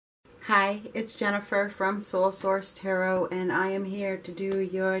Hi, it's Jennifer from Soul Source Tarot, and I am here to do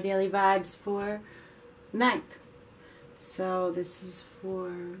your daily vibes for 9th. So this is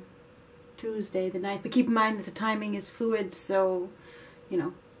for Tuesday the 9th, but keep in mind that the timing is fluid, so, you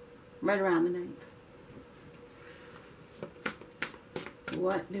know, right around the 9th.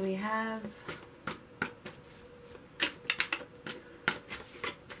 What do we have?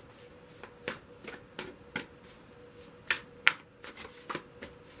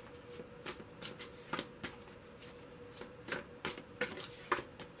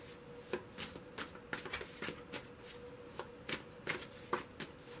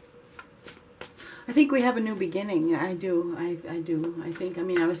 I think we have a new beginning. I do. I think. I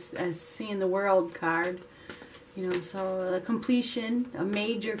mean, I was seeing the World card, you know, so a completion, a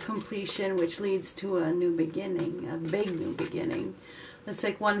major completion, which leads to a new beginning, a big new beginning. It's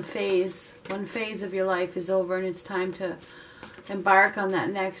like one phase of your life is over, and it's time to embark on that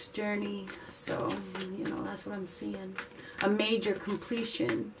next journey. So, you know, that's what I'm seeing. A major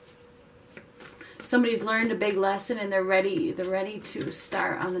completion. Somebody's learned a big lesson and they're ready to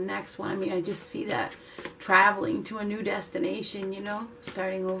start on the next one. I mean, I just see that traveling to a new destination, you know,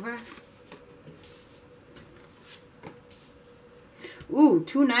 starting over. Ooh,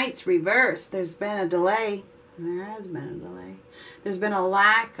 2 nights reverse. There's been a delay. There has been a delay. There's been a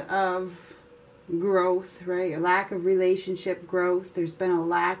lack of growth, right? A lack of relationship growth. There's been a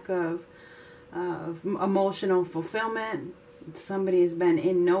lack of emotional fulfillment. Somebody has been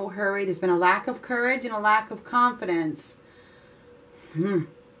in no hurry. There's been a lack of courage and a lack of confidence.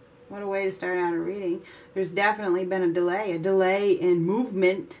 What a way to start out a reading. There's definitely been a delay in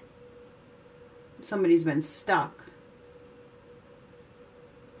movement. Somebody's been stuck.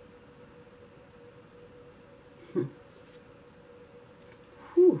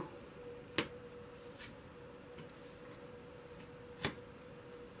 Whew.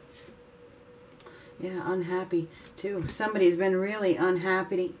 Yeah, unhappy too. Somebody's been really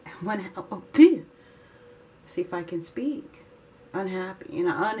unhappy. See if I can speak. Unhappy. You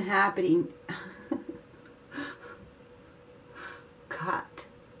know, unhappy. Cut.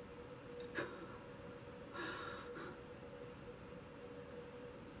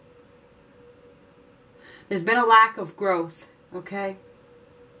 There's been a lack of growth, okay?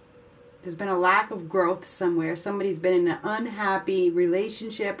 There's been a lack of growth somewhere. Somebody's been in an unhappy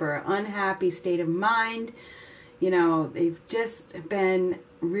relationship or an unhappy state of mind. You know, they've just been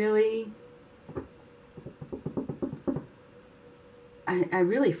really... I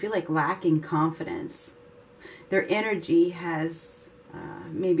really feel like lacking confidence. Their energy has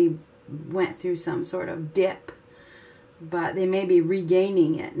maybe went through some sort of dip, but they may be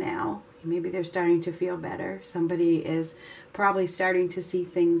regaining it now. Maybe they're starting to feel better. Somebody is probably starting to see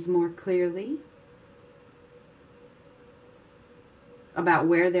things more clearly about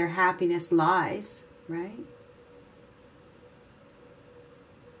where their happiness lies, right?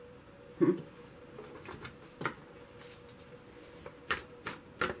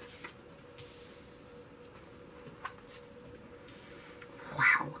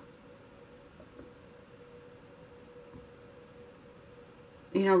 Wow.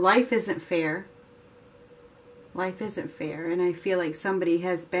 You know, life isn't fair. Life isn't fair, and I feel like somebody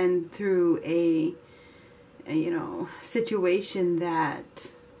has been through a you know, situation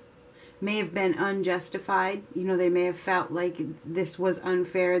that may have been unjustified. You know, they may have felt like this was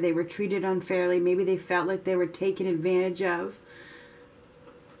unfair. They were treated unfairly. Maybe they felt like they were taken advantage of.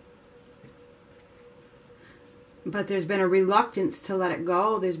 But there's been a reluctance to let it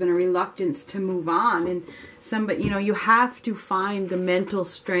go. There's been a reluctance to move on. And somebody, you know, you have to find the mental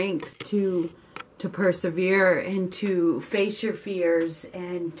strength to persevere and to face your fears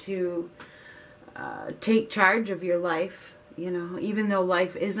and to take charge of your life. You know, even though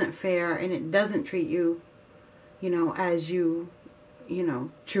life isn't fair and it doesn't treat you, you know, as you know,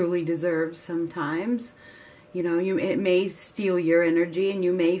 truly deserve sometimes. You know, it may steal your energy and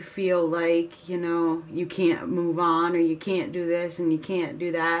you may feel like, you know, you can't move on or you can't do this and you can't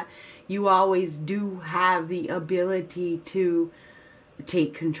do that. You always do have the ability to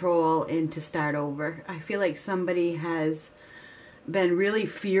take control and to start over. I feel like somebody has been really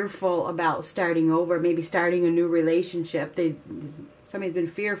fearful about starting over, maybe starting a new relationship. Somebody's been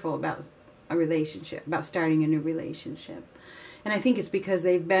fearful about a relationship, about starting a new relationship. And I think it's because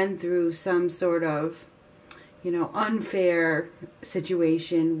they've been through some sort of, you know, unfair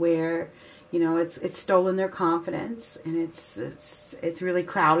situation where, you know, it's stolen their confidence and it's really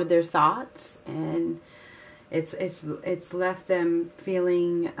clouded their thoughts, and it's left them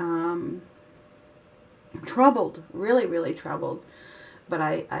feeling troubled, really troubled. But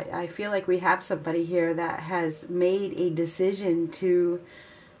I feel like we have somebody here that has made a decision to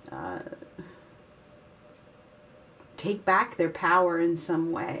take back their power in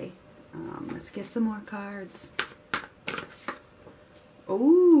some way. Let's get some more cards.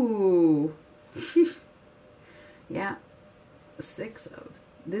 Ooh. Yeah.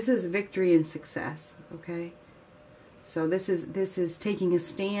 This is victory and success, okay? So this is taking a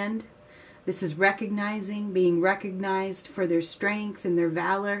stand. This is recognizing, being recognized for their strength and their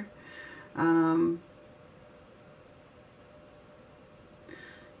valor.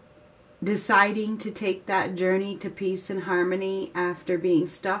 Deciding to take that journey to peace and harmony after being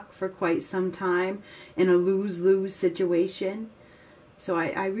stuck for quite some time in a lose-lose situation. So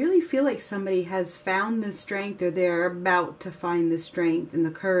I really feel like somebody has found the strength, or they're about to find the strength and the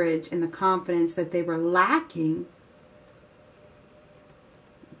courage and the confidence that they were lacking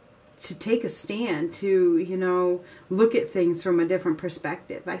to take a stand, to, you know, look at things from a different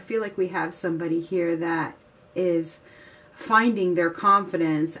perspective. I feel like we have somebody here that is finding their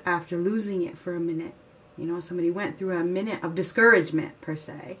confidence after losing it for a minute. You know, somebody went through a minute of discouragement, per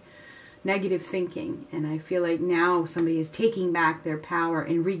se. Negative thinking, and I feel like now somebody is taking back their power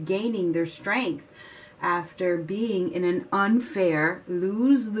and regaining their strength after being in an unfair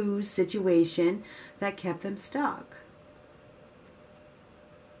lose-lose situation that kept them stuck.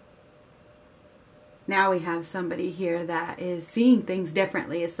 Now we have somebody here that is seeing things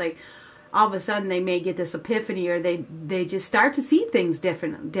differently. It's like all of a sudden they may get this epiphany, or they just start to see things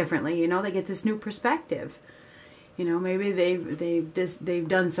differently. You know, they get this new perspective. You know, maybe they've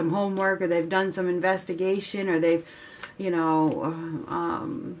done some homework, or they've done some investigation, or they've, you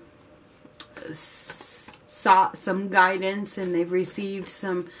know, sought some guidance, and they've received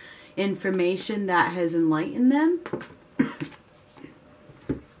some information that has enlightened them.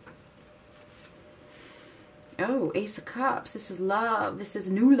 Oh, Ace of Cups. This is love. This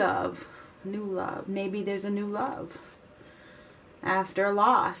is new love. New love. Maybe there's a new love. After a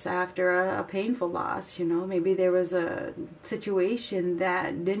loss, after a painful loss, you know, maybe there was a situation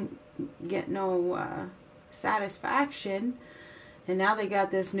that didn't get no satisfaction, and now they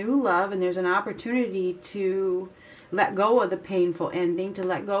got this new love, and there's an opportunity to let go of the painful ending, to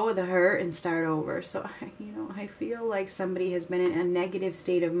let go of the hurt and start over. So, you know, I feel like somebody has been in a negative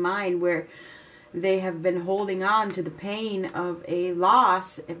state of mind where they have been holding on to the pain of a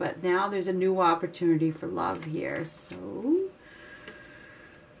loss, but now there's a new opportunity for love here. So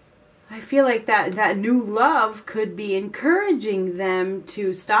I feel like that new love could be encouraging them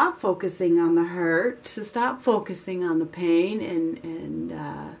to stop focusing on the hurt, to stop focusing on the pain, and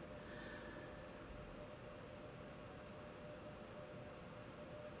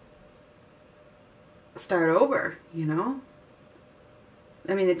start over, you know?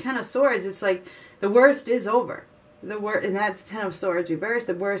 I mean, the Ten of Swords, it's like the worst is over. And that's Ten of Swords reversed.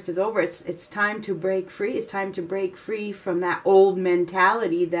 The worst is over. It's time to break free. It's time to break free from that old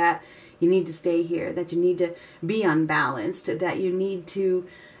mentality that you need to stay here, that you need to be unbalanced, that you need to,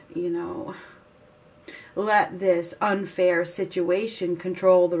 you know, let this unfair situation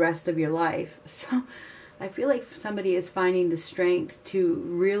control the rest of your life. So I feel like somebody is finding the strength to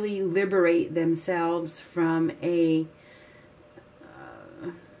really liberate themselves from a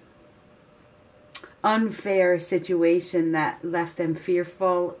unfair situation that left them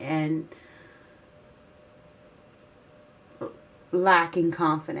fearful and lacking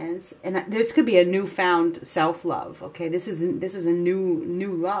confidence. And this could be a newfound self-love, okay? This is a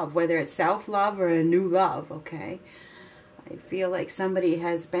new love, whether it's self-love or a new love, okay? I feel like somebody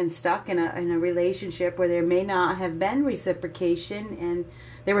has been stuck in a relationship where there may not have been reciprocation, and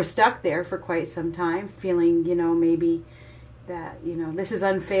they were stuck there for quite some time, feeling, you know, maybe that, you know, this is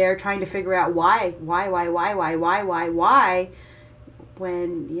unfair, trying to figure out why,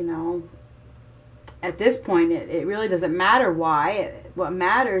 when, you know, at this point, it really doesn't matter why. What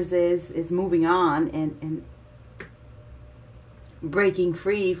matters is moving on and breaking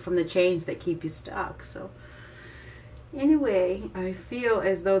free from the chains that keep you stuck. So anyway, I feel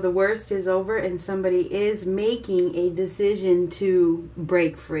as though the worst is over, and somebody is making a decision to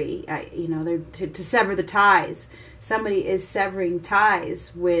break free. You know, they're to sever the ties. Somebody is severing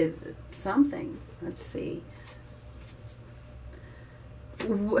ties with something. Let's see.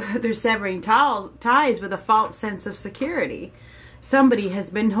 They're severing ties with a false sense of security. Somebody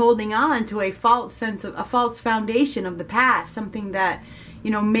has been holding on to a false foundation of the past, something that, you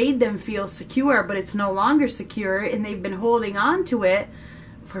know, made them feel secure, but it's no longer secure, and they've been holding on to it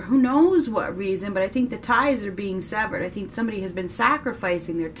for who knows what reason. But I think the ties are being severed. I think somebody has been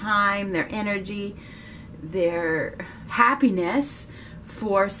sacrificing their time, their energy, their happiness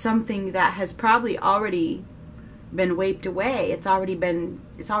for something that has probably already been wiped away. It's already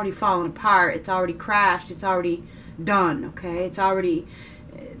fallen apart. It's already crashed. It's already done. Okay, it's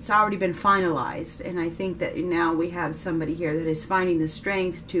it's already been finalized. And I think that now we have somebody here that is finding the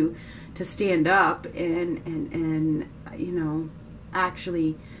strength to stand up and you know,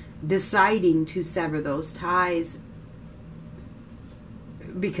 actually deciding to sever those ties,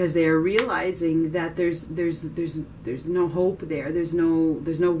 because they are realizing that there's no hope there. There's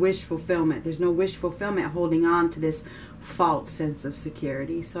no wish fulfillment. There's no wish fulfillment holding on to this false sense of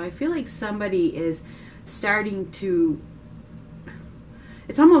security. So I feel like somebody is starting to,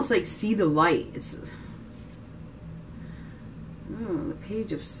 it's almost like see the light. It's, oh, the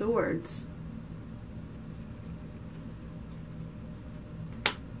Page of Swords.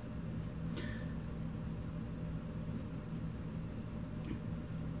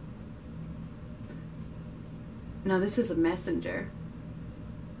 No, this is a messenger.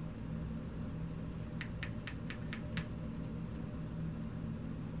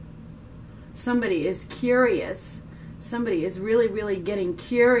 Somebody is curious. Somebody is really, really getting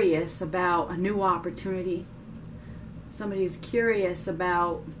curious about a new opportunity. Somebody is curious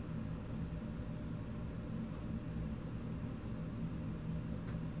about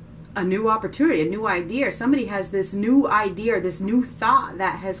a new opportunity, a new idea. Somebody has this new idea, this new thought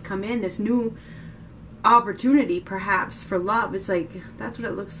that has come in, this new opportunity perhaps for love. It's like, that's what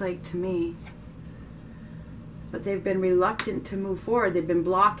it looks like to me. But they've been reluctant to move forward. They've been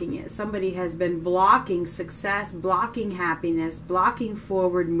blocking it. Somebody has been blocking success, blocking happiness, blocking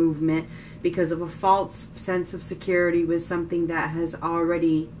forward movement because of a false sense of security with something that has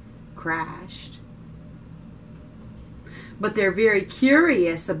already crashed. But they're very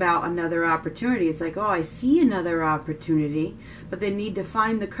curious about another opportunity. It's like, oh, I see another opportunity. But they need to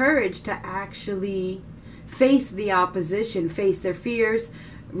find the courage to actually face the opposition, face their fears,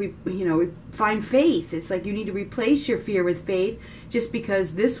 find faith. It's like you need to replace your fear with faith. Just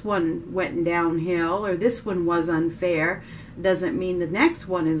because this one went downhill or this one was unfair doesn't mean the next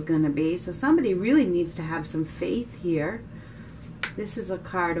one is going to be. So somebody really needs to have some faith here. This is a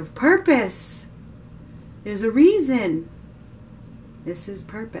card of purpose. There's a reason. This is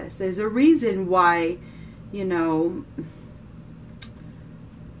purpose. There's a reason why,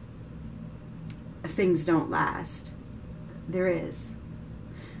 things don't last. There is.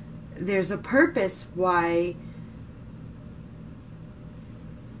 There's a purpose why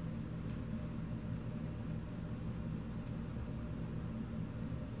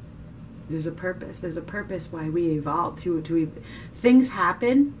there's a purpose. There's a purpose why we evolve things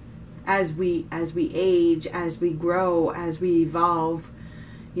happen as we age, as we grow, as we evolve.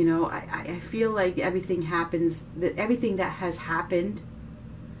 I feel like everything happens, that everything that has happened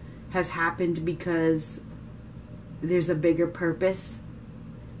because there's a bigger purpose.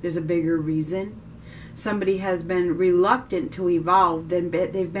 There's a bigger reason. Somebody has been reluctant to evolve. They've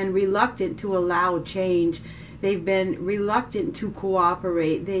been reluctant to allow change. They've been reluctant to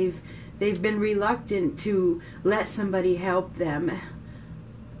cooperate. They've been reluctant to let somebody help them.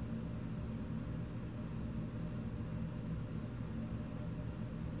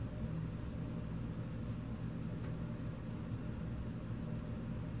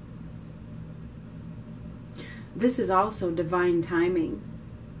 This is also divine timing.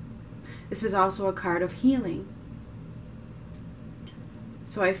 This is also a card of healing.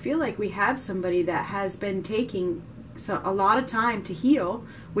 So I feel like we have somebody that has been taking a lot of time to heal,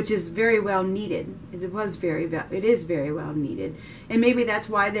 which is very well needed. It is very well needed. And maybe that's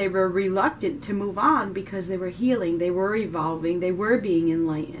why they were reluctant to move on, because they were healing, they were evolving, they were being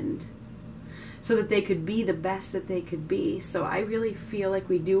enlightened, so that they could be the best that they could be. So I really feel like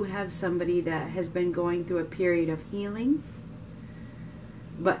we do have somebody that has been going through a period of healing.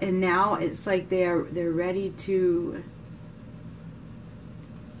 And now it's like they're ready to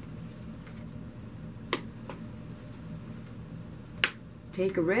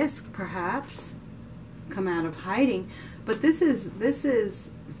take a risk, perhaps come out of hiding. But this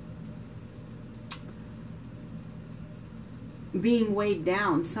is being weighed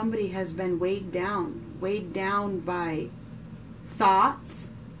down. Somebody has been weighed down by thoughts,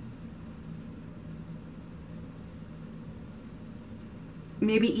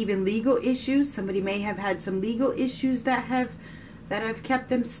 maybe even legal issues. Somebody may have had some legal issues that have kept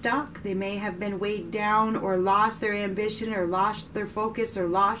them stuck. They may have been weighed down or lost their ambition or lost their focus or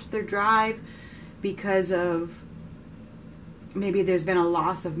lost their drive because of maybe there's been a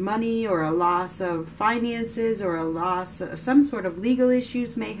loss of money or a loss of finances or a loss of some sort of legal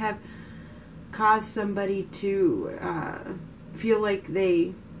issues may have caused somebody to feel like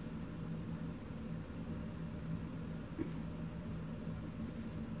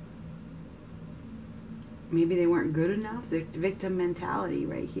maybe they weren't good enough. The victim mentality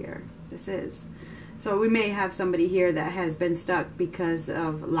right here. This is. So we may have somebody here that has been stuck because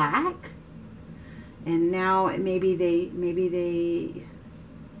of lack, and now maybe they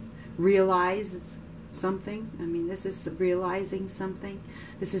realize something. I mean, this is realizing something.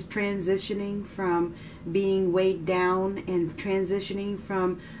 This is transitioning from being weighed down and transitioning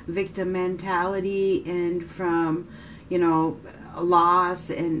from victim mentality and from, you know,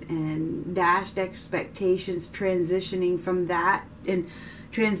 loss and dashed expectations, transitioning from that and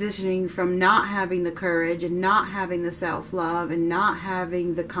transitioning from not having the courage and not having the self-love and not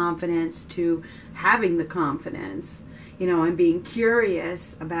having the confidence to having the confidence, you know, and being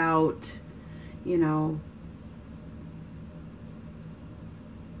curious about, you know,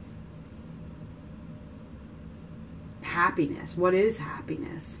 happiness. What is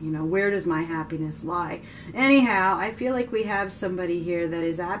happiness? You know, where does my happiness lie? Anyhow, I feel like we have somebody here that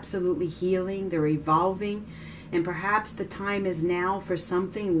is absolutely healing. They're evolving. And perhaps the time is now for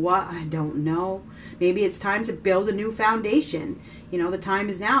something. What? I don't know. Maybe it's time to build a new foundation. You know, the time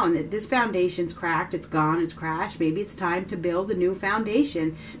is now. And this foundation's cracked. It's gone. It's crashed. Maybe it's time to build a new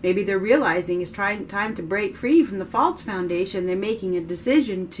foundation. Maybe they're realizing it's time to break free from the false foundation. They're making a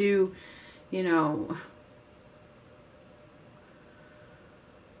decision to, you know,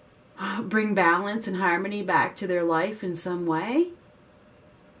 bring balance and harmony back to their life in some way.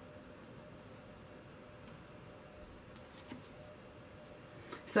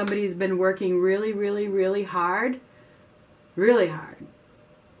 Somebody's been working really, really, really hard. Really hard.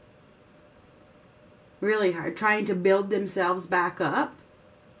 Really hard. Trying to build themselves back up.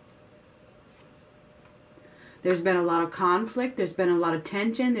 There's been a lot of conflict. There's been a lot of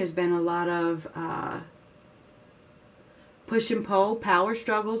tension. There's been a lot of push and pull, power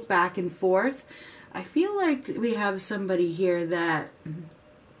struggles back and forth. I feel like we have somebody here that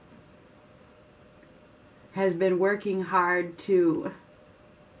has been working hard to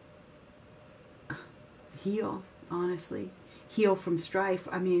heal, honestly. Heal from strife.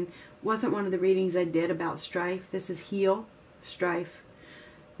 I mean, wasn't one of the readings I did about strife? This is heal, strife.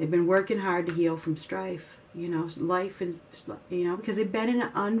 They've been working hard to heal from strife, you know, life and, you know, because they've been in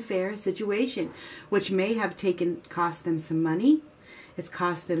an unfair situation, which may have cost them some money. It's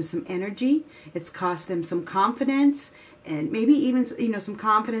cost them some energy. It's cost them some confidence and maybe even, you know, some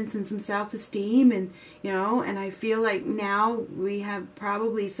confidence and some self-esteem and, you know, and I feel like now we have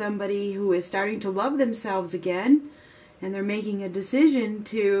probably somebody who is starting to love themselves again and they're making a decision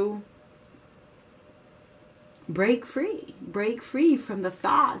to break free from the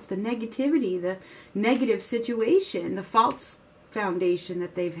thoughts, the negativity, the negative situation, the false foundation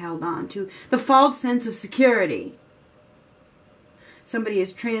that they've held on to, the false sense of security. Somebody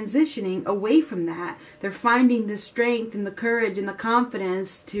is transitioning away from that. They're finding the strength and the courage and the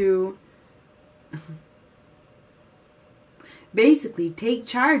confidence to basically take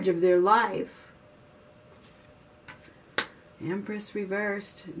charge of their life. Empress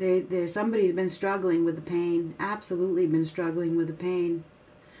reversed. Somebody's been struggling with the pain. Absolutely been struggling with the pain.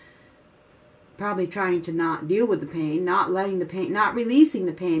 Probably trying to not deal with the pain, not letting the pain, not releasing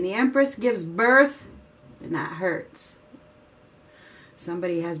the pain. The Empress gives birth, and that hurts.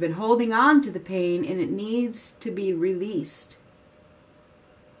 Somebody has been holding on to the pain, and it needs to be released.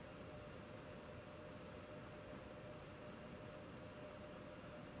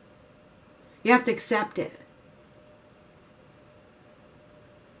 You have to accept it.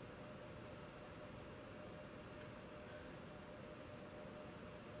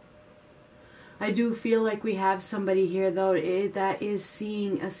 I do feel like we have somebody here, though, that is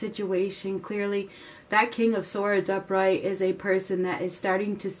seeing a situation clearly. That King of Swords upright is a person that is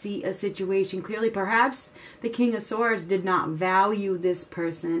starting to see a situation clearly. Perhaps the King of Swords did not value this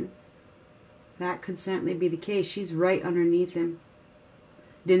person. That could certainly be the case. She's right underneath him.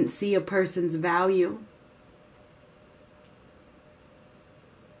 Didn't see a person's value.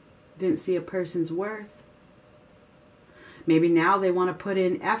 Didn't see a person's worth. Maybe now they want to put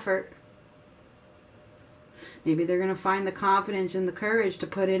in effort. Maybe they're going to find the confidence and the courage to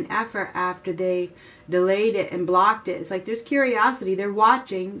put in effort after they delayed it and blocked it. It's like there's curiosity. They're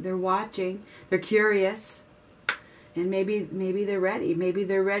watching. They're curious. And maybe they're ready. Maybe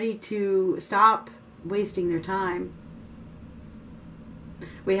they're ready to stop wasting their time.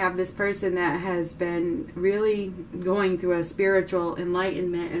 We have this person that has been really going through a spiritual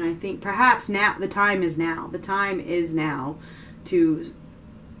enlightenment. And I think perhaps now, the time is now. The time is now to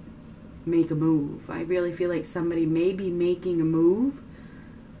make a move. I really feel like somebody may be making a move.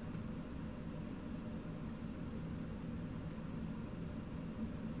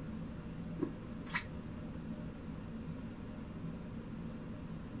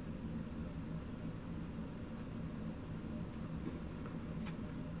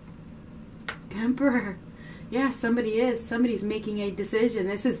 Emperor. Yeah, somebody's making a decision.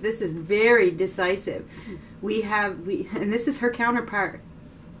 This is very decisive. And this is her counterpart.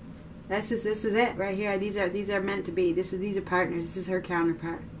 This is it right here. These are meant to be. These are partners. This is her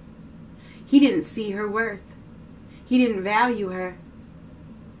counterpart. He didn't see her worth. He didn't value her.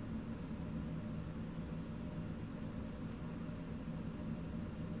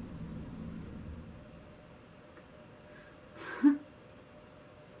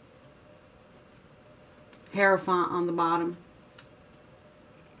 Hierophant on the bottom.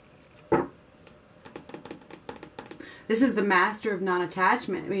 This is the master of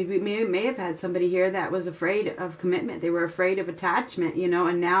non-attachment. I mean, we may have had somebody here that was afraid of commitment. They were afraid of attachment, you know,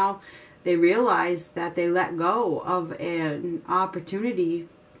 and now they realize that they let go of an opportunity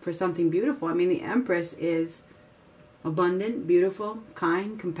for something beautiful. I mean, the Empress is abundant, beautiful,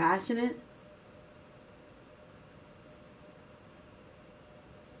 kind, compassionate.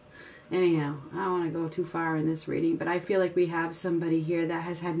 Anyhow, I don't want to go too far in this reading, but I feel like we have somebody here that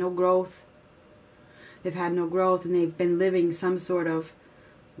has had no growth. They've had no growth, and they've been living some sort of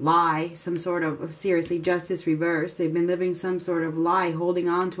lie, some sort of, seriously, justice reverse. They've been living some sort of lie, holding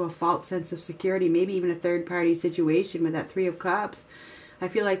on to a false sense of security, maybe even a third-party situation with that Three of Cups. I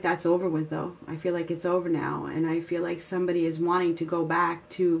feel like that's over with, though. I feel like it's over now, and I feel like somebody is wanting to go back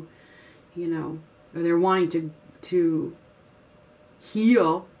to, you know, or they're wanting to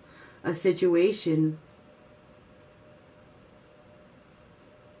heal a situation.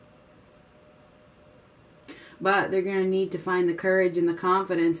 But they're going to need to find the courage and the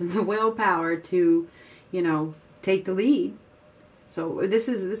confidence and the willpower to, you know, take the lead. So this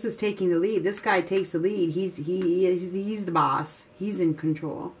is taking the lead. This guy takes the lead. He's the boss. He's in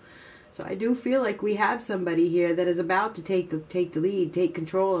control. So I do feel like we have somebody here that is about to take the lead, take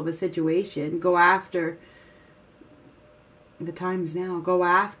control of a situation, go after. The time's now. Go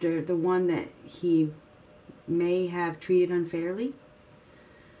after the one that he may have treated unfairly.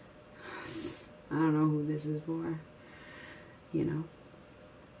 I don't know who this is for. You know.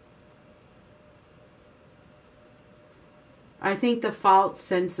 I think the false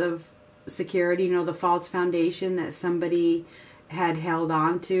sense of security, you know, the false foundation that somebody had held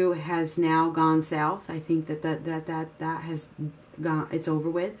on to has now gone south. I think that has gone, it's over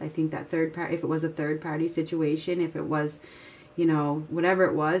with. I think that third party, if it was a third party situation, if it was, you know, whatever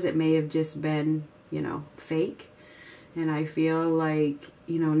it was, it may have just been, you know, fake. And I feel like,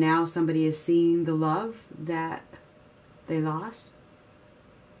 you know, now somebody is seeing the love that they lost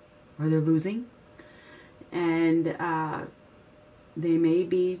or they're losing. And they may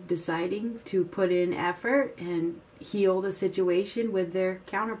be deciding to put in effort and heal the situation with their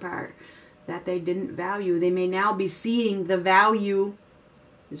counterpart that they didn't value. They may now be seeing the value,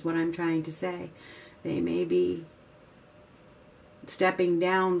 is what I'm trying to say. They may be stepping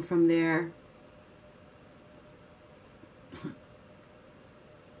down from their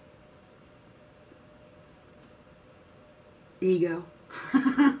ego.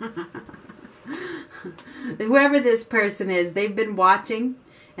 Whoever this person is, they've been watching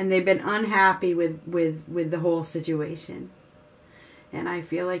and they've been unhappy with the whole situation. And I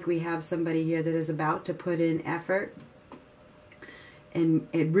feel like we have somebody here that is about to put in effort and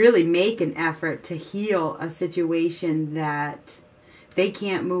really make an effort to heal a situation that they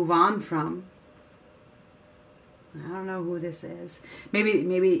can't move on from. I don't know who this is.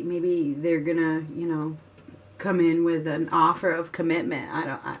 Maybe they're gonna, you know, come in with an offer of commitment.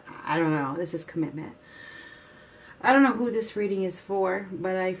 I don't know. This is commitment. I don't know who this reading is for,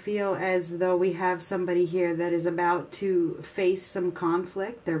 but I feel as though we have somebody here that is about to face some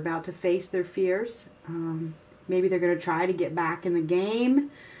conflict. They're about to face their fears. Maybe they're going to try to get back in the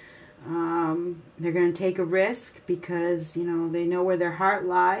game. They're going to take a risk because, you know, they know where their heart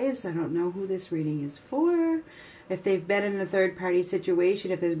lies. I don't know who this reading is for. If they've been in a third-party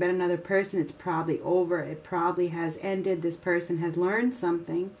situation, if there's been another person, it's probably over. It probably has ended. This person has learned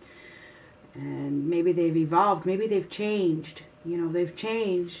something. And maybe they've evolved. Maybe they've changed. You know, they've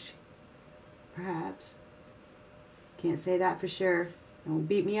changed. Perhaps. Can't say that for sure. Don't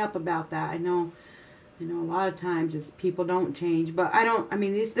beat me up about that. I know a lot of times it's people don't change. But I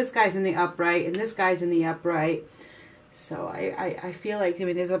mean, this guy's in the upright and this guy's in the upright. So I feel like, I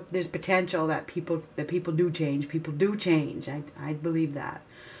mean, there's potential that people do change. People do change. I believe that.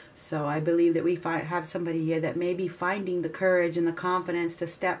 So I believe that we have somebody here that may be finding the courage and the confidence to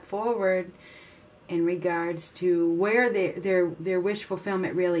step forward in regards to where their wish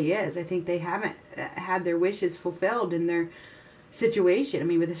fulfillment really is. I think they haven't had their wishes fulfilled in their situation. I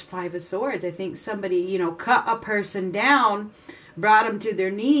mean, with this Five of Swords, I think somebody, you know, cut a person down, brought them to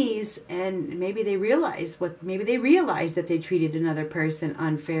their knees, and maybe they realized that they treated another person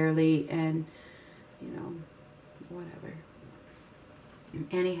unfairly, and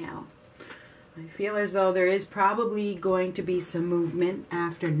Anyhow, I feel as though there is probably going to be some movement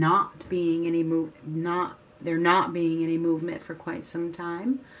after not being any not being any movement for quite some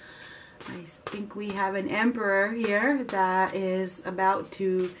time. I think we have an emperor here that is about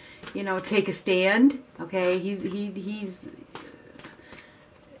to, take a stand. Okay, he's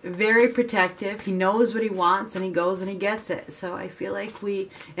very protective. He knows what he wants, and he goes and he gets it. So I feel like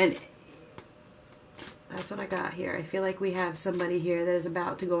and that's what I got here. I feel like we have somebody here that is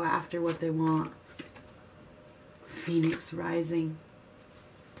about to go after what they want. Phoenix rising.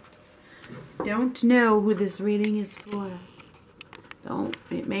 Don't know who this reading is for.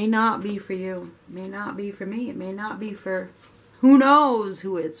 It may not be for you. It may not be for me. It may not be for who knows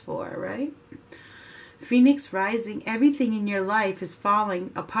who it's for, right? Phoenix rising. Everything in your life is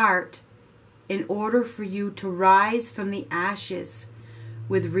falling apart in order for you to rise from the ashes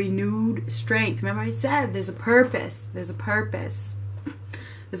with renewed strength. Remember I said there's a purpose. There's a purpose.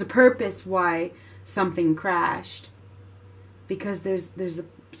 There's a purpose why something crashed. Because there's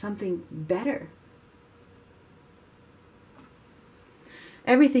something better.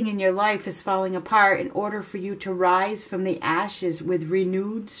 Everything in your life is falling apart in order for you to rise from the ashes with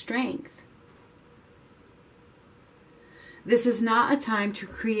renewed strength. This is not a time to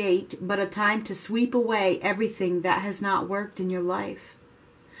create, but a time to sweep away everything that has not worked in your life.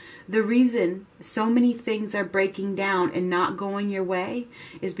 The reason so many things are breaking down and not going your way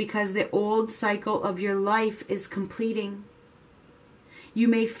is because the old cycle of your life is completing. You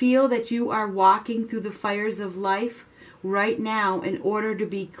may feel that you are walking through the fires of life right now in order to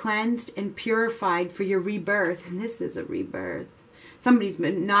be cleansed and purified for your rebirth. And this is a rebirth. Somebody's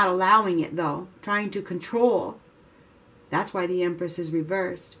been not allowing it though, trying to control. That's why the Empress is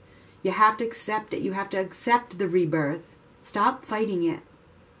reversed. You have to accept it. You have to accept the rebirth. Stop fighting it.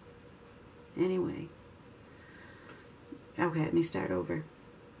 Anyway. Okay, let me start over.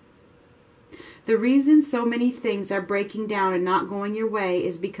 The reason so many things are breaking down and not going your way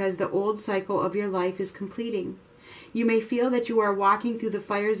is because the old cycle of your life is completing. You may feel that you are walking through the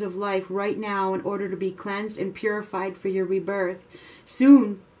fires of life right now in order to be cleansed and purified for your rebirth.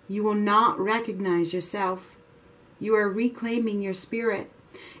 Soon, you will not recognize yourself. You are reclaiming your spirit.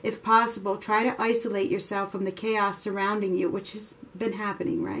 If possible, try to isolate yourself from the chaos surrounding you, which has been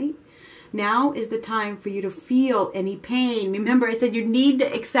happening, right? Now is the time for you to feel any pain. Remember, I said you need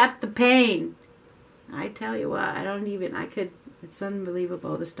to accept the pain. I tell you what, it's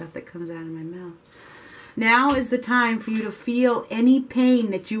unbelievable the stuff that comes out of my mouth. Now is the time for you to feel any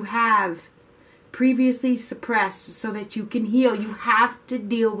pain that you have previously suppressed so that you can heal. You have to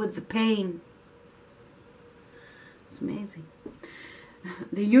deal with the pain. It's amazing.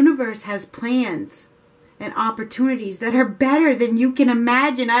 The universe has plans and opportunities that are better than you can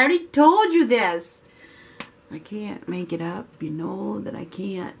imagine. I already told you this. I can't make it up. You know that I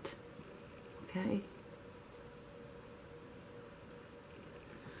can't. Okay?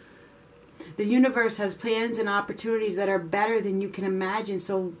 The universe has plans and opportunities that are better than you can imagine.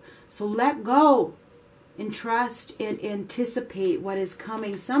 So let go and trust and anticipate what is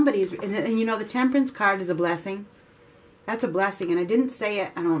coming. Somebody's, and the Temperance card is a blessing. That's a blessing. And I didn't say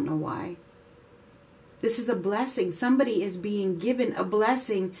it. I don't know why. This is a blessing. Somebody is being given a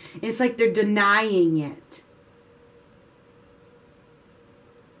blessing. And it's like they're denying it.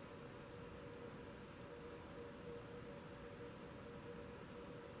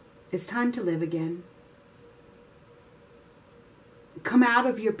 It's time to live again. Come out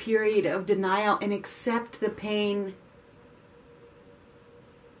of your period of denial and accept the pain.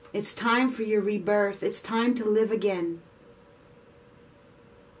 It's time for your rebirth. It's time to live again.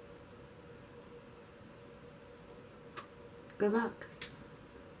 Good luck.